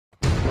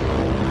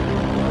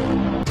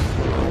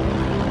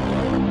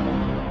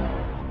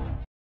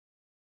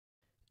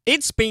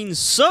It's been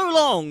so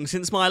long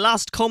since my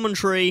last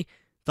commentary.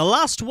 The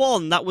last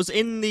one that was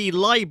in the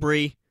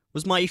library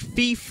was my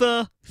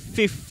FIFA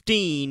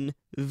 15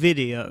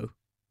 video.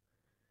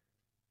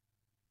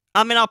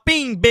 I mean, I've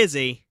been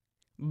busy,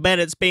 but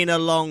it's been a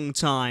long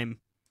time.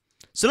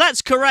 So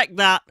let's correct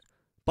that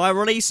by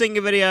releasing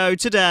a video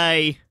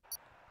today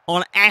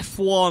on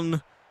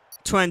F1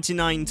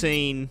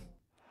 2019.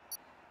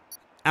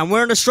 And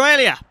we're in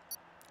Australia,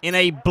 in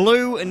a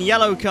blue and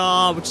yellow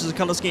car, which is a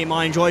colour scheme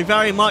I enjoy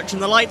very much,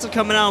 and the lights are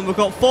coming on. We've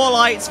got 4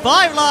 lights,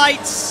 5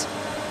 lights!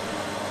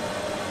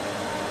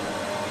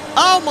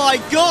 Oh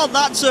my god,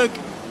 that took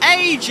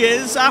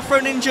ages. Afro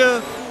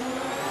Ninja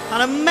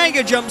had a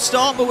mega jump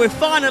start, but we're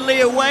finally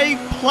away,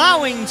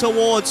 ploughing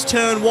towards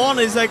turn 1.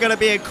 Is there going to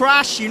be a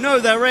crash? You know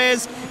there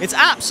is. It's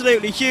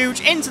absolutely huge.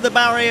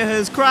 IntoTheBarrier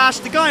has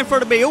crashed. The guy in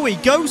front of me, oh, he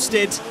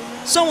ghosted.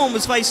 Someone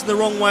was facing the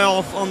wrong way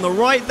off on the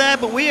right there,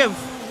 but we have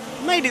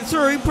made it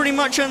through pretty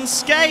much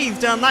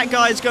unscathed, and that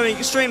guy's going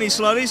extremely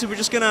slowly, so we're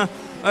just going to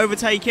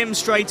overtake him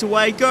straight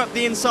away. Go up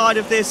the inside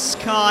of this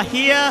car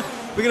here.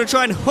 We're going to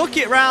try and hook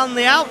it round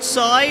the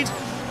outside,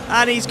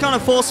 and he's kind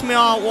of forced me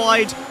out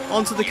wide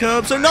onto the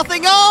curb, so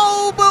nothing.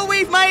 Oh, but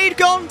we've made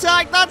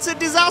contact. That's a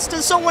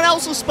disaster. Someone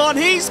else will spun.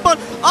 He spun.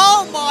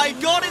 Oh my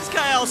god, it's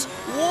chaos.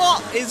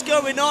 What is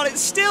going on?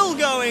 It's still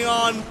going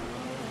on.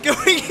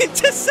 Going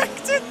into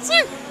sector 2.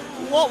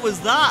 What was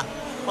that?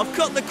 I've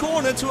cut the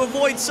corner to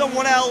avoid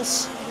someone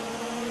else,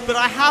 but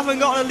I haven't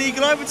got a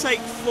legal overtake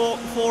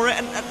for it,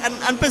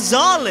 and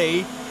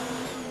bizarrely,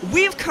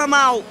 we've come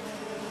out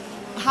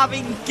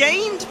having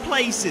gained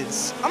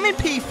places. I'm in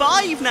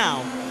P5 now.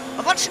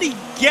 I've actually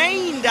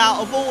gained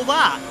out of all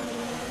that.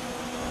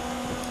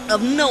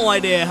 I've no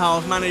idea how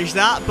I've managed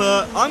that,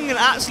 but I'm going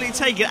to actually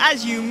take it.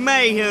 As you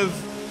may have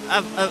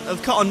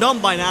cottoned on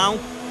by now,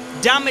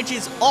 damage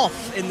is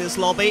off in this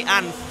lobby,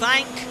 and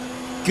thank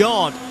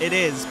God it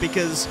is,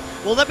 because,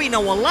 well, there'd be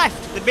no one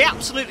left. There'd be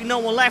absolutely no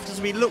one left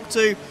as we look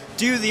to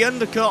do the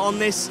undercut on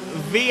this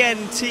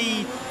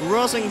VNT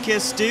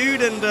Rosenkiss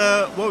dude, and,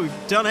 well,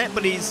 we've done it,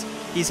 but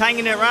he's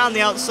hanging it around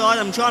the outside.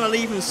 I'm trying to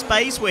leave him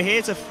space. We're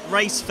here to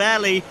race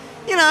fairly,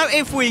 you know,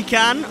 if we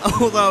can,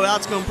 although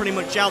that's gone pretty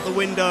much out the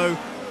window,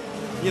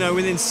 you know,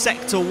 within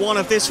sector 1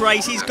 of this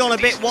race. He's gone a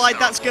bit wide.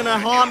 That's going to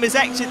harm his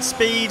exit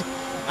speed,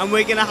 and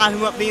we're going to have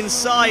him up the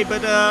inside,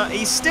 but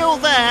he's still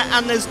there,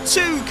 and there's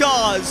 2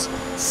 cars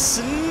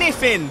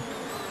sniffing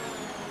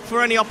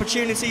for any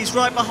opportunities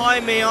right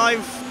behind me.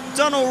 I've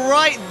done all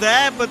right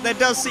there, but there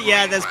does see,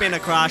 yeah, there's been a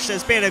crash.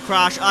 There's been a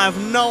crash. I have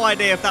no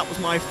idea if that was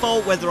my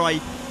fault, whether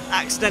I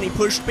accidentally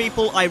pushed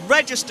people. I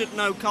registered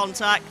no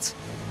contact,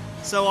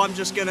 so I'm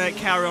just going to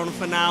carry on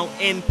for now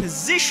in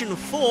position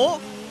 4.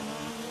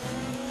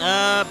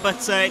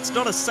 But it's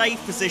not a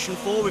safe position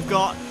 4. We've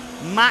got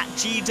Matt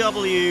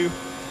GW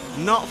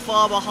not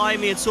far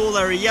behind me at all.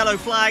 There are yellow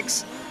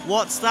flags.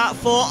 What's that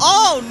for?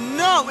 Oh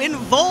no,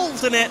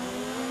 involved in it.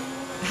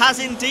 Has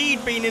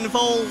indeed been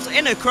involved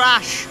in a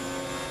crash,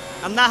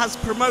 and that has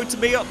promoted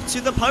me up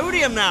to the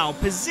podium now,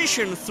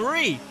 position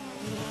 3.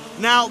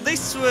 Now,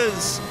 this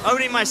was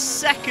only my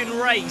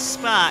 2nd race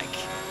back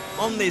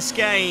on this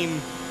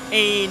game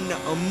in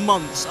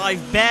months.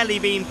 I've barely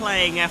been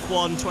playing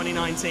F1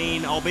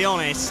 2019, I'll be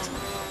honest.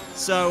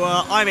 So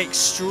I'm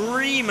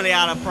extremely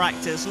out of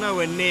practice,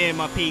 nowhere near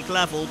my peak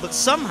level, but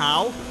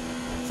somehow,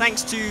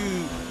 thanks to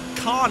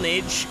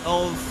carnage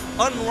of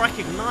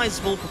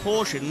unrecognizable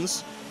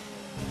proportions,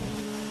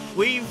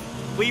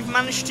 we've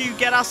managed to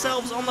get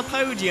ourselves on the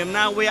podium.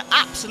 Now, we're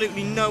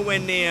absolutely nowhere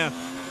near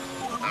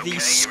the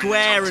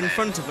square in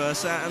front of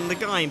us, and the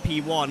guy in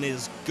P1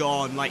 is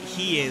gone. Like,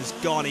 he is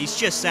gone. He's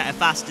just set a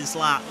fastest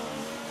lap,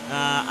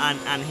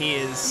 and he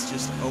is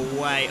just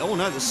away. Oh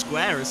no, the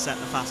square has set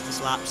the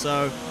fastest lap,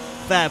 so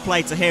fair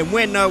play to him.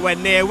 We're nowhere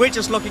near. We're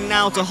just looking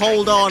now to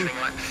hold on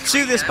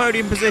to this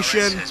podium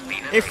position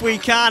if we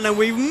can, and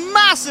we've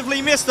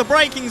massively missed the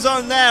braking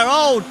zone there.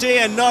 Oh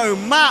dear, no.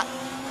 Matt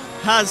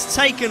has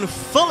taken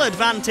full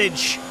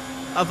advantage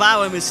of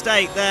our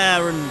mistake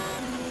there, and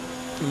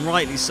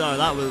rightly so.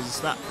 That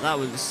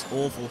was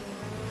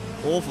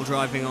awful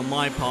driving on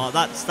my part.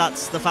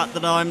 That's the fact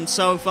that I'm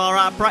so far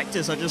out of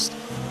practice. I just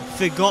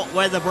forgot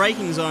where the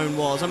braking zone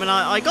was. I mean,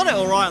 I got it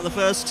all right on the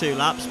first 2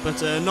 laps,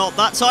 but not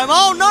that time.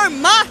 Oh no,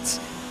 Matt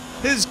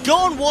has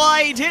gone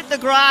wide, hit the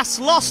grass,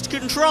 lost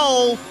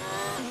control, and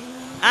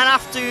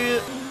after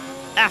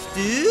am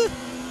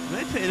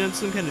I putting in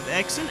some kind of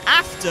accent?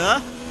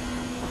 After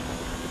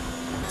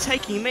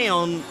taking me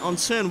on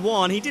turn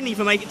 1, he didn't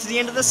even make it to the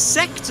end of the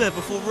sector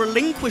before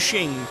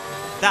relinquishing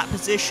that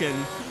position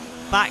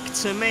back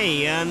to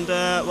me. And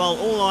well,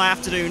 all I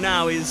have to do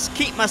now is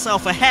keep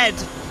myself ahead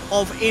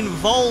of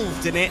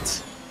involved in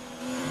it,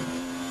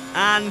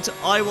 and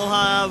I will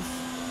have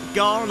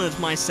garnered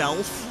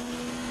myself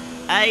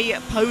a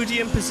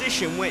podium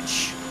position,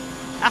 which,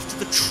 after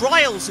the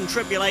trials and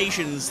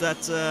tribulations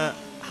that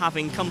have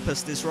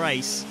encompassed this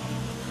race,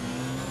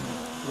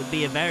 would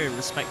be a very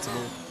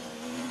respectable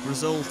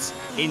result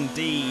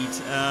indeed.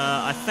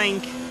 I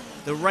think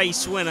the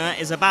race winner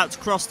is about to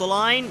cross the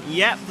line.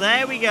 Yep,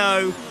 there we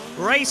go.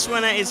 Race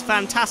winner is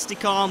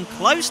Fantasticom,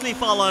 closely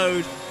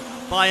followed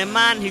by a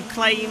man who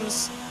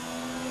claims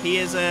he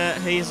is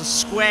a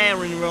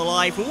square in real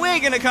life. And we're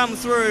going to come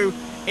through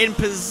in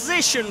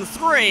position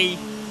 3,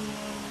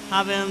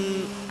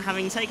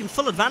 having taken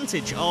full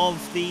advantage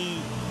of the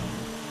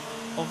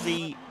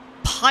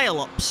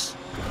pile-ups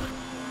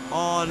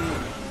on.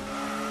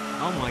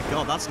 Oh my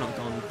god, that's not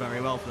gone very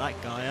well for that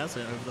guy, has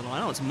it, over the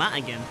line? Oh, it's Matt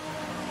again.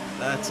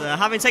 But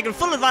having taken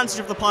full advantage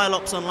of the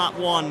pile-ups on lap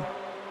 1,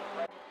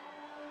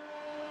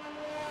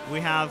 we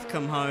have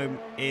come home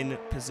in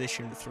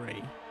position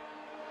 3.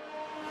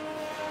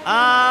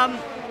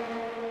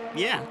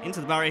 Yeah,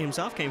 IntoTheBarrier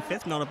himself came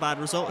 5th, not a bad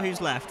result. Who's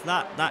left?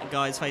 That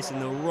guy's facing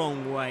the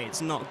wrong way.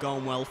 It's not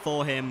gone well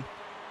for him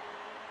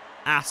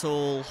at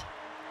all.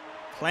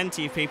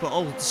 Plenty of people.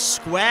 Oh,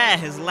 Square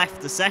has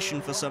left the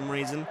session for some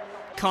reason.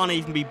 Can't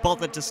even be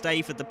bothered to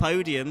stay for the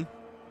podium,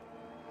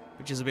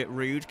 which is a bit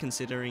rude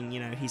considering, you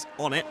know, he's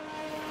on it.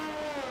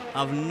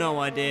 I've no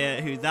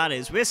idea who that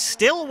is. We're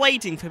still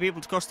waiting for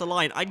people to cross the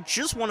line. I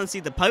just want to see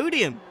the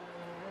podium.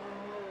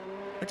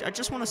 I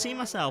just want to see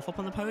myself up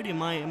on the podium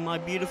in my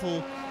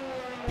beautiful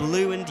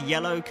blue and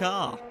yellow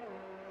car.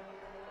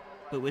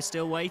 But we're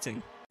still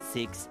waiting.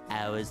 6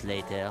 hours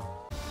later.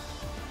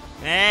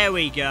 There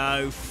we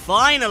go.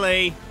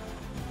 Finally,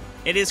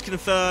 it is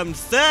confirmed.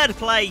 3rd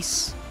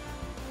place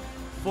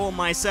for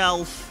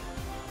myself.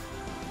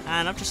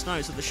 And I've just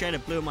noticed that the shade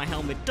of blue in my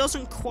helmet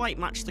doesn't quite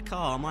match the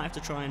car. I might have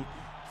to try and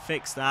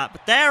fix that.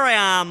 But there I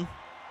am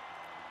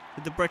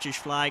with the British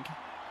flag.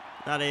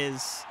 That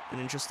is an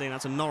interesting,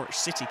 that's a Norwich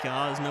City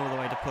car, there's no other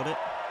way to put it.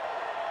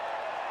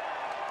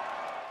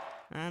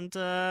 And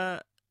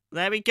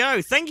there we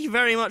go. Thank you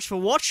very much for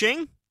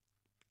watching.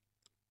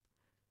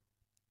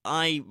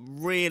 I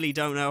really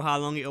don't know how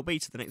long it'll be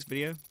to the next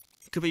video.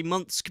 Could be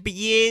months, could be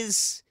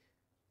years,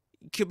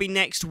 could be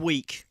next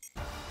week.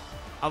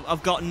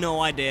 I've got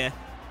no idea.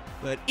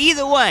 But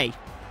either way,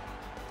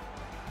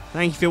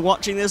 thank you for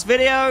watching this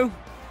video.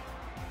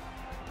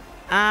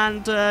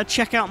 And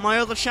check out my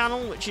other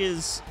channel, which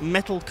is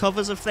metal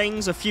covers of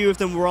things. A few of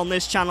them were on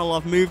this channel.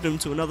 I've moved them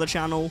to another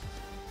channel.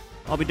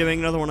 I'll be doing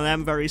another one of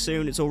them very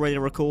soon. It's already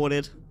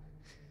recorded.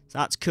 So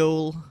that's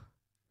cool.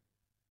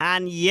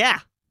 And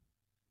yeah.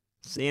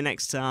 See you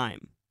next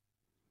time.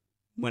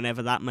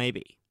 Whenever that may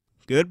be.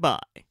 Goodbye.